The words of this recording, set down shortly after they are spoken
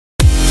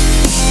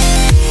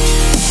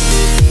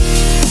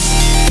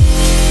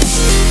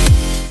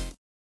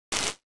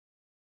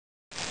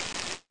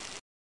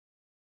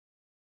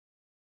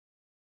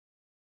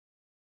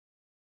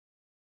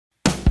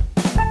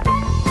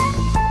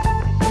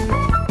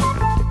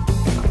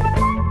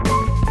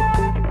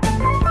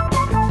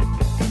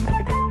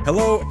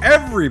Hello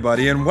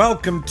everybody and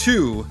welcome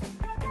to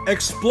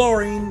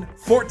Exploring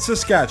Fort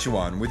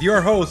Saskatchewan with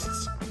your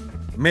hosts,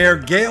 Mayor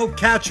Gale,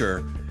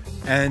 Katchur,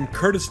 and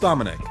Curtis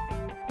Dominique.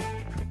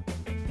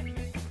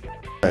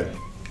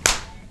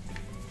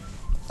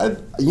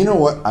 You know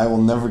what? I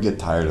will never get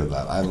tired of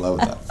that. I love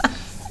that.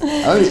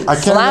 I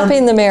can't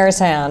Slapping the mayor's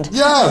hand.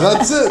 Yeah,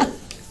 that's it.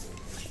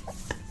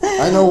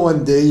 I know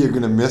one day you're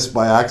going to miss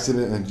by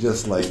accident and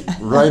just like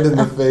right in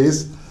the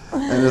face.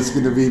 And it's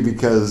going to be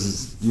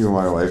because you and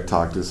my wife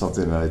talked to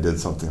something and I did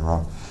something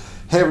wrong.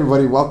 Hey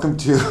everybody, welcome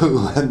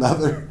to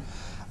another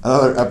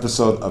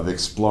episode of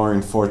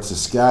Exploring Fort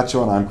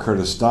Saskatchewan. I'm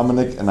Curtis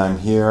Dominique and I'm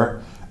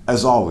here,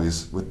 as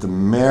always, with the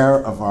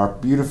mayor of our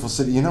beautiful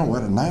city. You know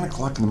what, at 9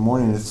 o'clock in the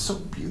morning, it's so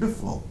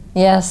beautiful.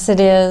 Yes, it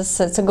is.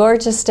 It's a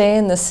gorgeous day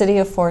in the city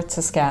of Fort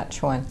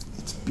Saskatchewan.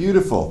 It's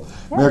beautiful.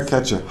 Yes. Mayor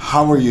Katchur,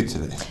 how are you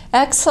today?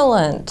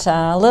 Excellent.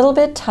 A little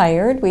bit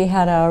tired. We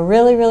had a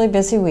really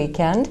busy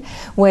weekend,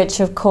 which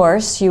of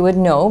course you would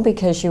know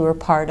because you were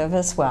part of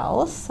as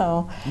well.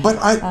 So, but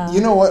you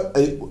know what?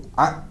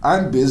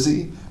 I'm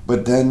busy,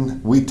 but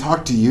then we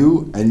talk to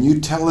you and you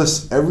tell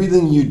us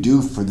everything you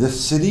do for this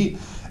city,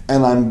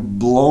 and I'm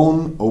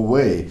blown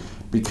away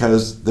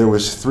because there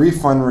was 3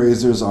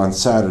 fundraisers on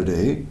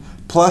Saturday,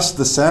 plus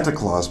the Santa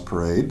Claus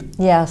parade.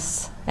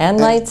 Yes, and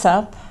Lights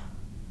Up.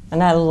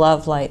 And I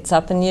love Lights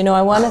Up. And, you know,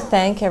 I want to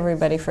thank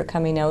everybody for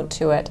coming out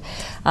to it.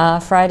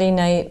 Friday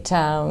night,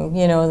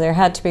 you know, there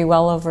had to be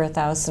well over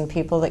 1,000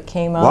 people that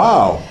came out.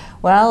 Wow.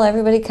 Well,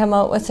 everybody come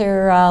out with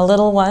their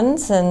little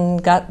ones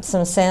and got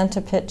some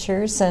Santa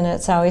pictures. And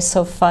it's always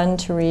so fun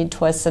to read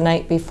 "'Twas the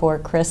Night Before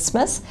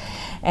Christmas."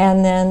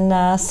 And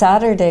then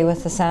Saturday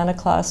with the Santa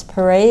Claus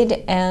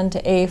parade and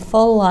a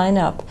full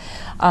lineup.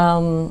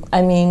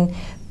 I mean,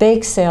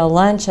 bake sale,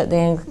 lunch at the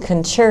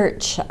Anglican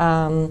Church,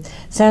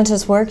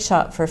 Santa's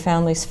Workshop for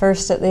Families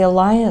First at the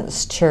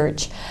Alliance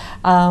Church.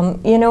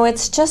 You know,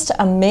 it's just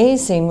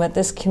amazing what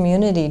this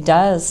community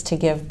does to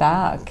give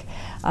back.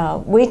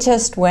 We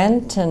just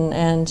went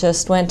and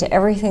just went to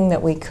everything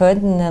that we could,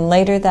 and then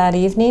later that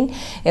evening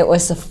it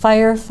was the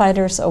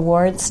Firefighters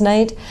Awards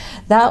night.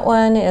 That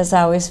one is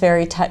always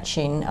very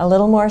touching, a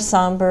little more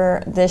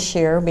somber this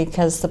year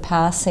because the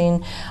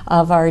passing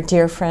of our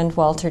dear friend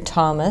Walter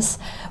Thomas.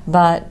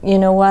 But you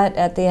know what,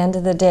 at the end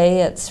of the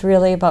day it's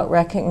really about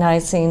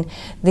recognizing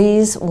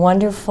these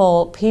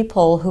wonderful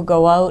people who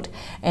go out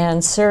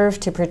and serve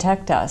to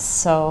protect us.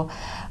 So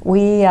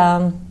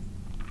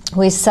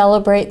we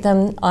celebrate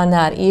them on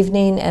that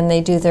evening and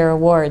they do their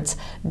awards.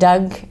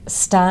 Doug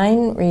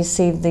Stein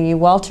received the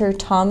Walter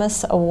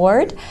Thomas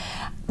Award.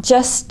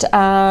 Just,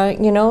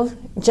 you know,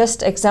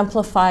 just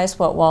exemplifies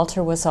what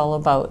Walter was all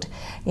about.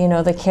 You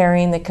know, the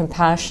caring, the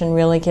compassion,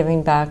 really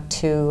giving back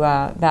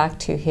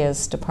to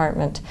his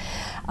department.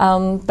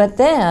 But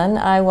then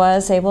I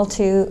was able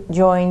to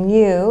join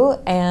you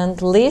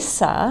and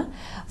Lisa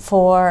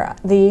for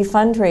the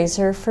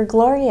fundraiser for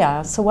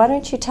Gloria. So why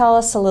don't you tell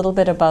us a little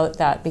bit about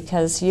that,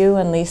 because you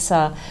and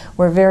Lisa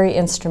were very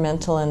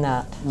instrumental in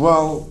that.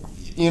 Well,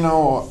 you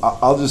know,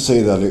 I'll just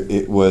say that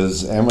it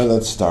was Emma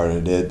that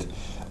started it.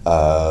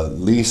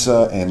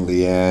 Lisa and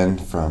Leanne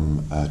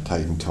from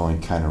Titan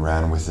Towing kind of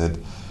ran with it.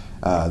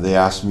 They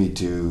asked me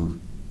to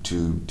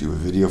do a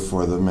video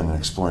for them in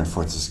Exploring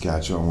Fort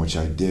Saskatchewan, which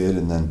I did,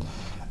 and then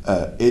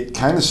it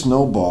kind of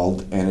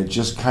snowballed, and it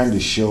just kind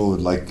of showed,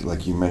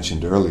 like you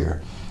mentioned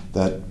earlier,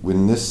 that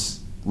when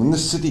this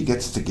city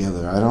gets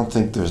together, I don't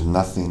think there's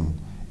nothing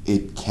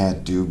it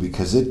can't do,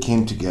 because it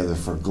came together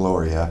for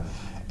Gloria,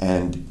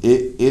 and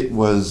it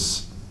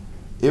was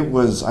I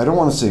don't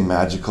want to say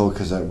magical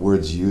because that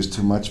word's used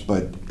too much,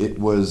 but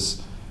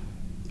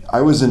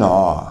I was in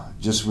awe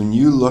just when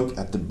you look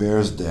at the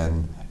Bear's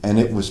Den, and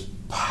it was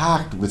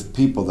packed with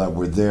people that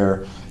were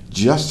there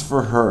just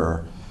for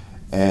her,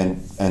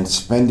 and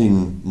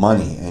spending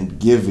money and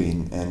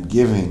giving.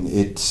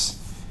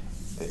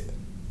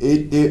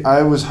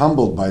 I was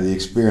humbled by the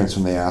experience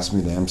when they asked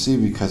me to MC,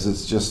 because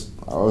it's just,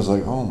 I was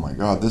like, oh my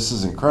God, this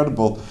is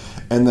incredible.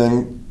 And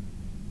then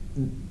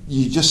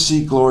you just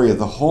see Gloria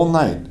the whole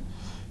night.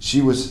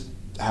 She was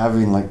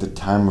having like the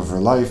time of her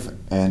life,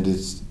 and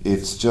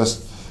it's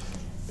just,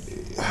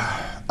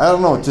 I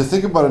don't know, to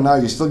think about it now,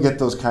 you still get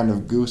those kind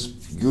of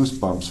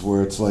goosebumps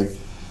where it's like,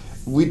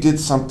 we did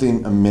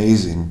something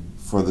amazing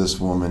for this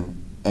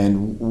woman,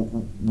 and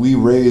we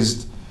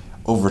raised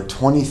over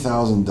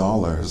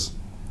 $20,000.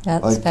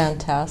 That's like,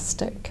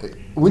 fantastic.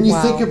 When you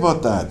think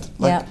about that,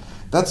 like, yeah.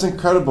 That's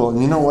incredible.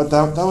 And you know what,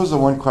 that was the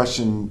one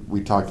question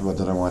we talked about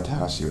that I wanted to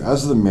ask you.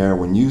 As the mayor,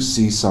 when you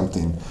see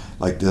something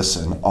like this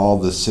and all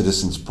the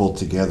citizens pulled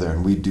together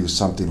and we do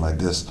something like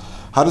this,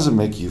 how does it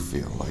make you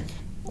feel? Like?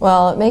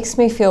 Well, it makes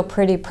me feel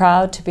pretty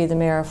proud to be the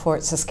mayor of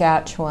Fort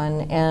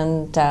Saskatchewan,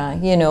 and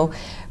you know,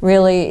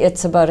 really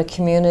it's about a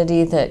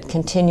community that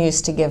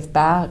continues to give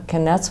back,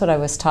 and that's what I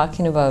was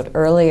talking about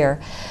earlier.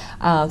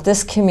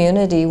 This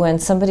community, when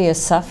somebody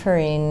is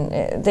suffering,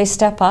 they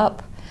step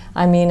up.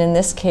 I mean, in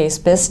this case,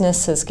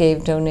 businesses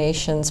gave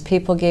donations,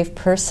 people gave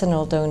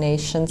personal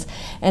donations,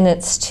 and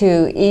it's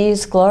to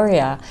ease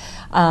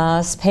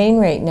Gloria's pain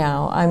right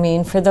now. I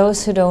mean, for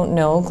those who don't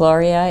know,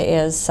 Gloria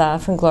is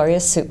from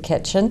Gloria's Soup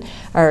Kitchen,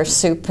 or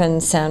soup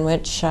and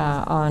sandwich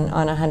on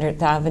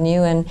 100th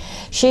Avenue, and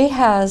she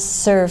has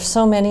served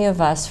so many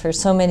of us for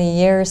so many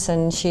years,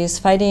 and she's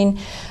fighting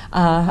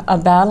a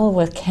battle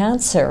with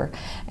cancer.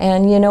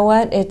 And you know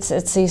what?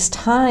 It's these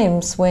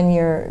times when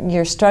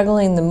you're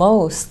struggling the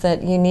most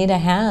that you need a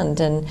hand.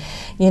 And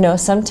you know,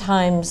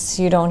 sometimes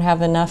you don't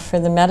have enough for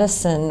the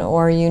medicine,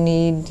 or you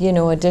need, you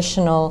know,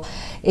 additional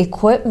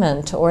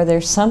equipment, or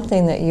there's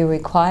something that you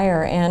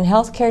require, and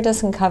healthcare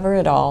doesn't cover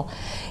it all.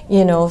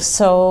 You know,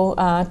 so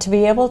to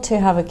be able to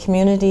have a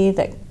community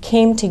that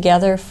came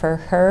together for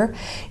her,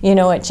 you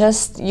know, it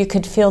just, you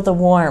could feel the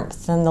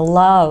warmth and the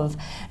love.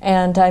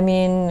 And I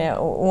mean,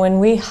 when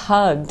we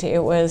hugged,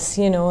 it was,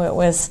 you know, it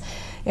was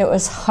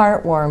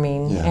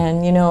heartwarming. Yeah.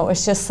 And you know, it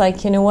was just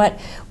like, you know what,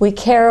 we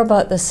care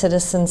about the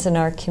citizens in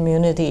our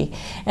community.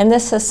 And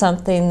this is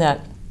something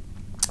that,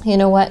 you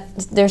know what,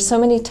 there's so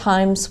many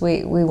times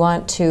we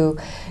want to,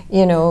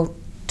 you know,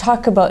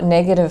 talk about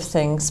negative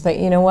things, but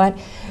you know what?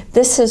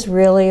 This is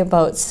really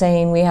about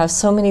saying we have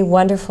so many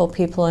wonderful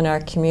people in our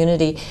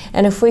community,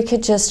 and if we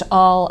could just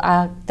all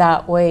act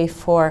that way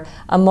for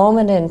a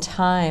moment in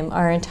time,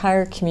 our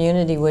entire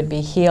community would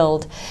be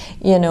healed,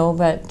 you know.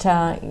 But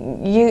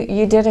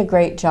you did a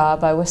great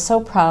job. I was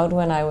so proud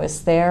when I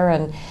was there,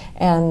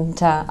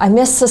 and I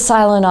missed the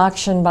silent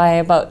auction by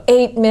about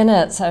 8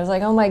 minutes. I was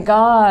like, oh my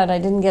God, I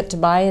didn't get to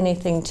buy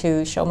anything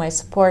to show my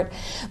support,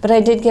 but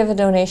I did give a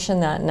donation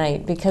that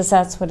night because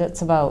that's what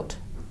it's about.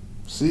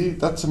 See,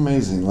 that's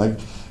amazing. Like,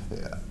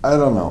 I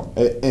don't know.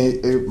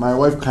 My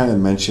wife kind of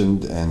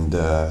mentioned, and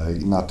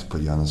not to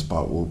put you on the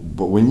spot,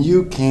 but when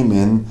you came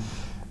in,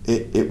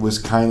 it was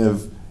kind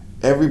of,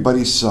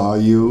 everybody saw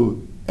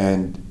you,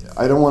 and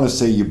I don't want to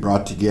say you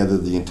brought together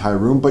the entire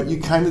room, but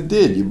you kind of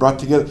did. You brought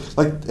together,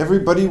 like,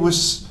 everybody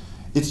was,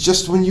 it's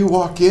just when you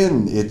walk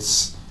in,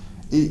 it's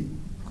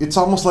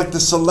almost like the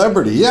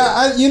celebrity.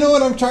 Yeah, you know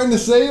what I'm trying to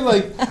say?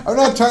 Like, I'm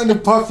not trying to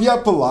puff you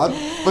up a lot,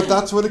 but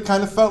that's what it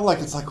kind of felt like.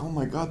 It's like, oh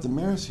my God, the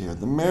mayor's here,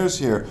 the mayor's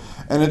here.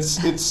 And it's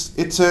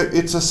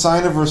a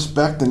sign of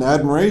respect and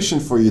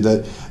admiration for you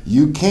that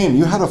you came.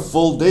 You had a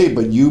full day,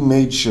 but you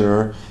made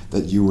sure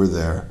that you were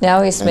there.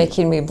 Now he's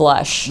making me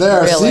blush.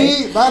 There, really.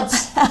 See?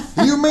 That's,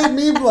 you made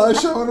me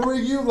blush. I want to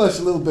make you blush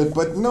a little bit.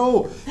 But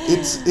no,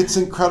 it's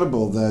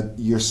incredible that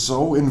you're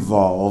so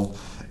involved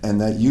and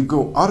that you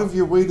go out of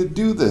your way to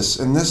do this.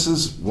 And this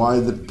is why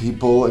the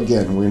people,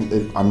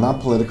 again, I'm not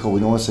political, we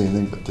don't want to say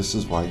anything, but this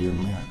is why you're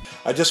mayor.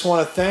 I just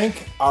want to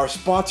thank our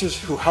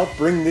sponsors who help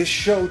bring this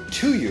show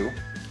to you,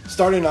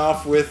 starting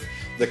off with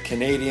the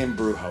Canadian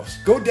Brew House.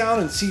 Go down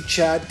and see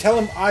Chad, tell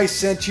him I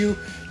sent you.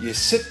 You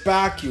sit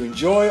back, you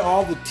enjoy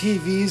all the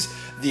TVs,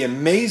 the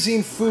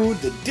amazing food,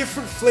 the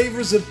different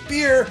flavors of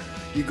beer.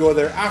 You go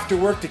there after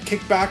work to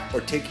kick back, or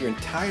take your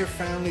entire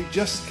family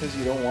just because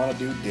you don't want to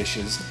do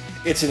dishes.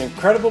 It's an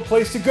incredible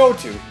place to go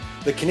to,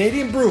 the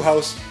Canadian Brew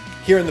House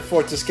here in the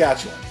Fort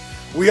Saskatchewan.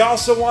 We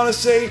also want to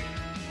say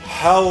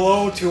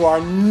hello to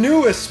our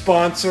newest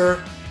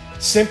sponsor,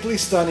 Simply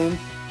Stunning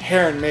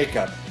Hair and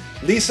Makeup.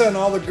 Lisa and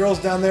all the girls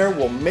down there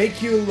will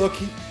make you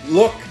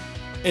look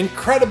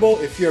incredible.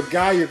 If you're a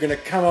guy, you're going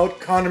to come out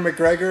Conor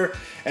McGregor,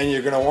 and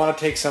you're going to want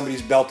to take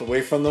somebody's belt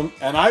away from them.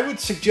 And I would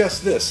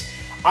suggest this.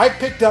 I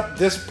picked up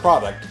this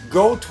product,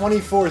 Go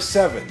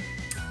 24/7.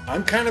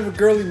 I'm kind of a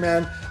girly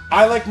man.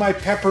 I like my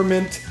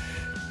peppermint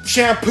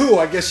shampoo,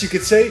 I guess you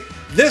could say.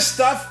 This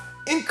stuff,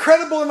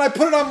 incredible, and I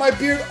put it on my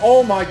beard.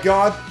 Oh my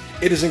God,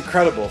 it is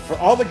incredible. For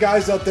all the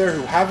guys out there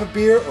who have a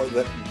beer, or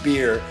the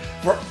beer,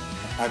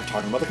 I'm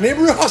talking about the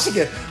Canadian Brew House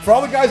again. For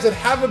all the guys that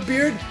have a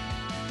beard,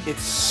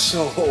 it's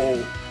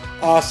so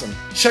awesome.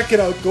 Check it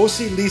out. Go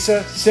see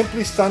Lisa,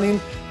 Simply Stunning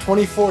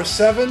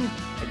 24/7.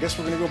 I guess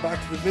we're going to go back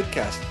to the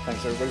vidcast.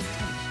 Thanks everybody for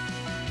coming.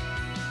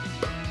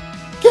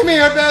 Give me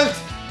your belt!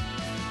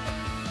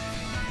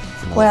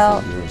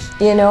 Well,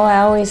 you know,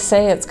 I always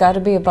say it's got to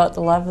be about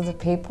the love of the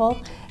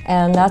people,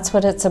 and that's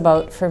what it's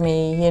about for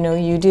me. You know,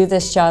 you do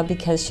this job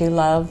because you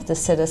love the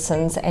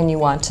citizens and you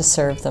want to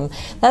serve them.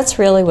 That's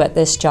really what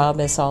this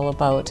job is all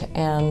about.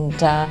 And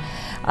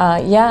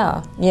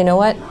yeah, you know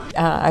what?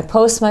 I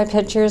post my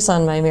pictures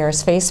on my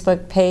mayor's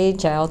Facebook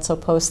page. I also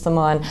post them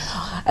on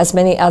as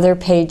many other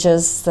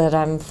pages that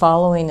I'm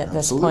following at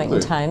this point in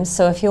time.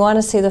 So if you want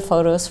to see the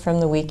photos from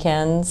the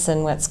weekends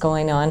and what's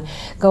going on,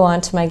 go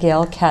on to my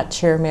Gale,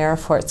 Katchur, Mayor of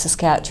Fort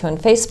Saskatchewan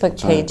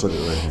Facebook page,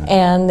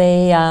 and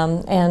they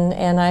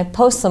and I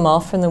post them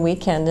all from the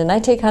weekend, and I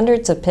take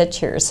hundreds of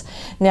pictures.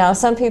 Now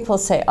some people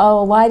say,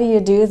 oh, why do you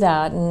do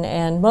that?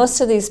 And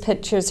most of these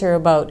pictures are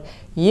about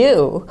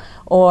you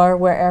or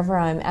wherever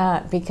I'm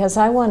at, because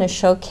I want to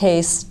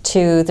showcase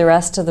to the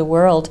rest of the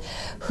world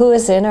who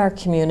is in our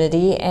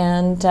community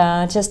and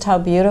just how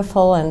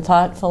beautiful and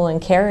thoughtful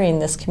and caring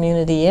this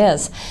community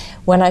is.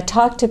 When I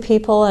talk to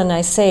people and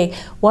I say,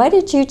 why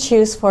did you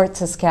choose Fort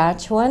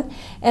Saskatchewan?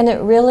 And it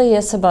really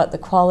is about the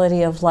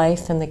quality of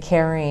life and the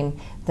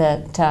caring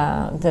that,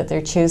 that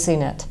they're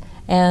choosing it.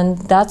 And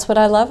that's what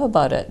I love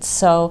about it.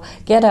 So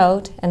get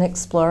out and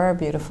explore our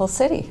beautiful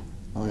city.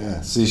 Oh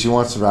yeah. See, she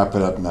wants to wrap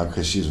it up now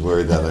because she's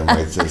worried that I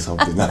might say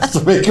something else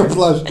to make her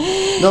blush.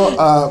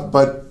 No,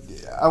 but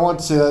I want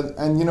to say that,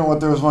 and you know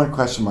what, there was one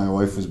question my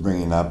wife was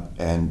bringing up,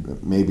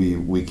 and maybe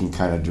we can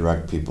kind of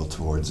direct people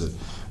towards it.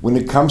 When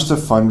it comes to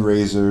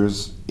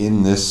fundraisers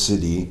in this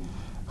city,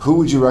 who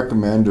would you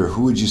recommend, or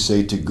who would you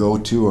say to go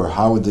to, or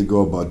how would they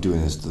go about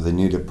doing this? Do they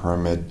need a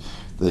permit?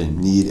 Do they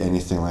need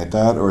anything like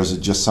that? Or is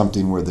it just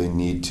something where they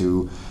need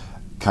to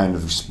kind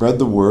of spread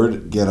the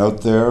word, get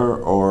out there,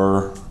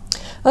 or...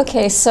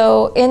 Okay,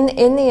 so in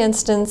the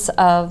instance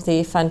of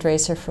the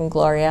fundraiser from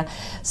Gloria,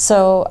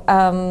 so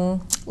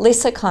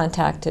Lisa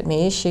contacted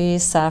me.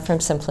 She's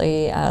from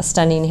Simply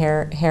Stunning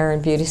Hair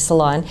and Beauty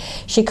Salon.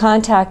 She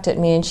contacted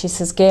me and she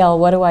says, Gale,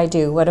 what do I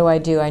do? What do I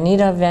do? I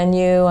need a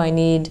venue. I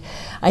need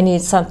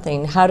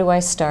something. How do I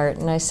start?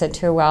 And I said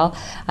to her, well,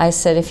 I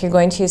said, if you're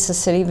going to use a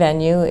city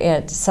venue,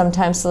 it's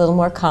sometimes a little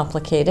more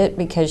complicated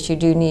because you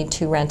do need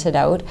to rent it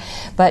out.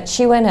 But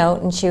she went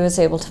out and she was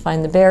able to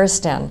find the Bear's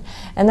Den.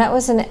 And that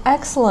was an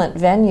excellent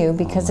venue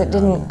because it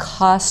didn't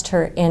cost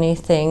her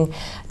anything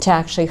to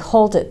actually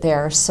hold it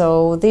there.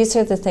 So these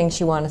are the things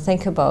you want to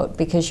think about,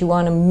 because you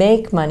want to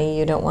make money.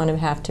 You don't want to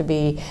have to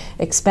be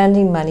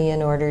expending money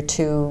in order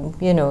to,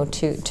 you know,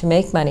 to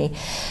make money.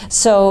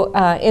 So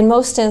in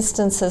most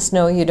instances,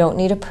 no, you don't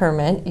need a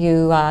permit.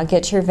 You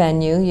get your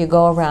venue, you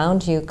go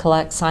around, you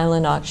collect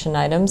silent auction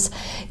items,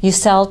 you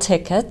sell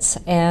tickets,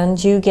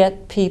 and you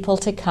get people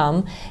to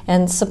come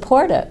and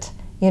support it.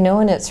 You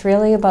know, and it's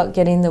really about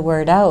getting the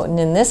word out. And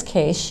in this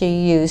case,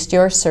 she used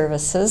your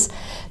services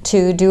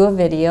to do a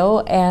video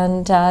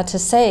and to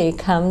say,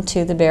 come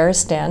to the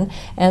Bear's Den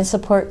and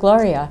support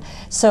Gloria.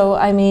 So,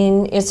 I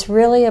mean, it's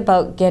really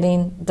about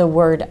getting the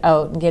word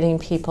out and getting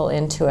people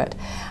into it.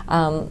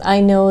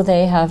 I know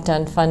they have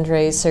done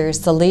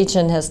fundraisers. The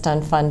Legion has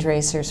done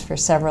fundraisers for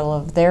several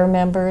of their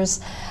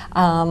members.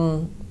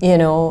 You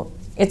know,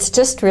 it's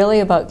just really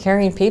about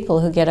carrying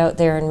people who get out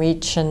there and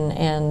reach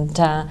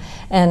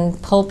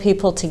and pull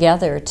people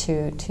together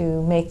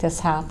to make this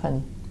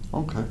happen.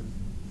 Okay.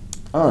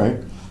 All right.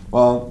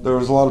 Well, there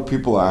was a lot of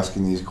people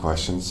asking these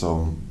questions,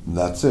 so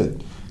that's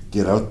it.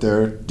 Get out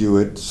there, do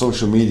it.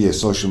 Social media,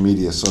 social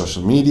media,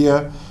 social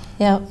media.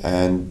 Yeah.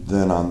 And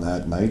then on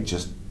that night,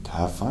 just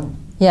have fun.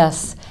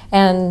 Yes,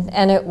 and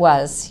it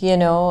was, you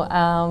know,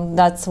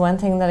 that's one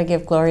thing that I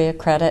give Gloria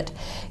credit.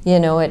 You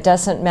know, it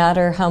doesn't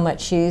matter how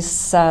much she's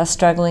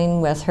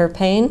struggling with her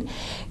pain.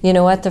 You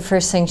know what, the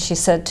first thing she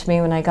said to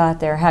me when I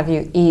got there, have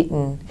you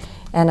eaten?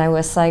 And I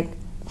was like,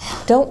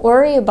 don't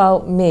worry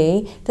about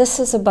me, this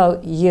is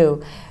about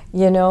you.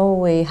 You know,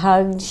 we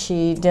hugged,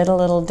 she did a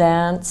little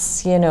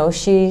dance, you know,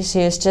 she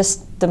is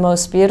just the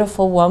most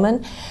beautiful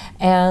woman.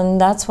 And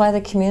that's why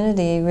the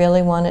community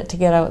really wanted to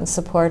get out and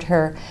support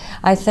her.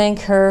 I thank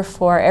her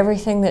for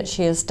everything that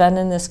she has done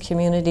in this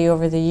community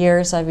over the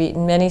years. I've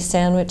eaten many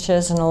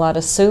sandwiches and a lot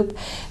of soup,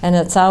 and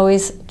it's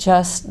always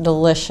just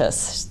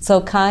delicious.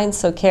 So kind,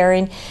 so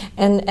caring,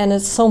 and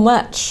it's so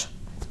much,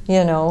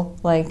 you know.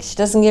 Like, she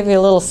doesn't give you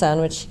a little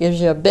sandwich, she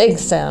gives you a big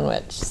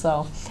sandwich.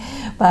 So,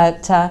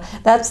 but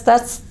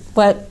that's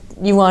what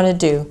you want to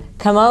do.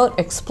 Come out,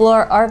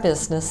 explore our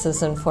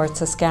businesses in Fort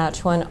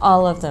Saskatchewan,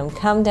 all of them.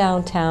 Come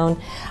downtown,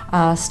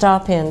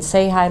 stop in,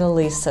 say hi to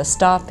Lisa,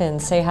 stop in,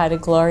 say hi to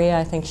Gloria,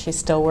 I think she's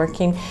still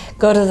working.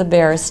 Go to the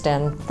Bear's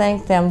Den.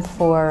 Thank them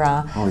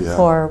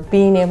for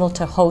being able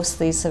to host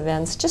these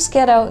events. Just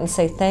get out and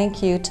say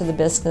thank you to the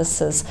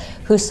businesses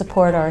who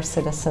support our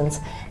citizens.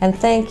 And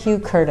thank you,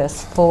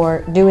 Curtis,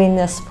 for doing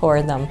this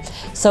for them.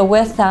 So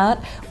with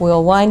that,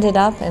 we'll wind it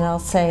up, and I'll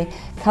say,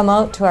 come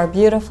out to our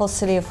beautiful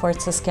city of Fort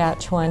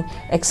Saskatchewan,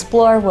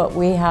 explore what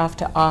we have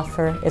to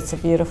offer. It's a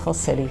beautiful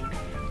city.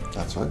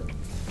 That's right.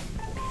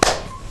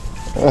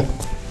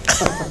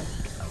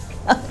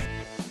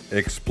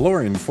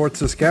 Exploring Fort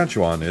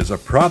Saskatchewan is a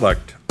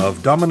product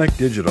of Dominique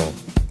Digital.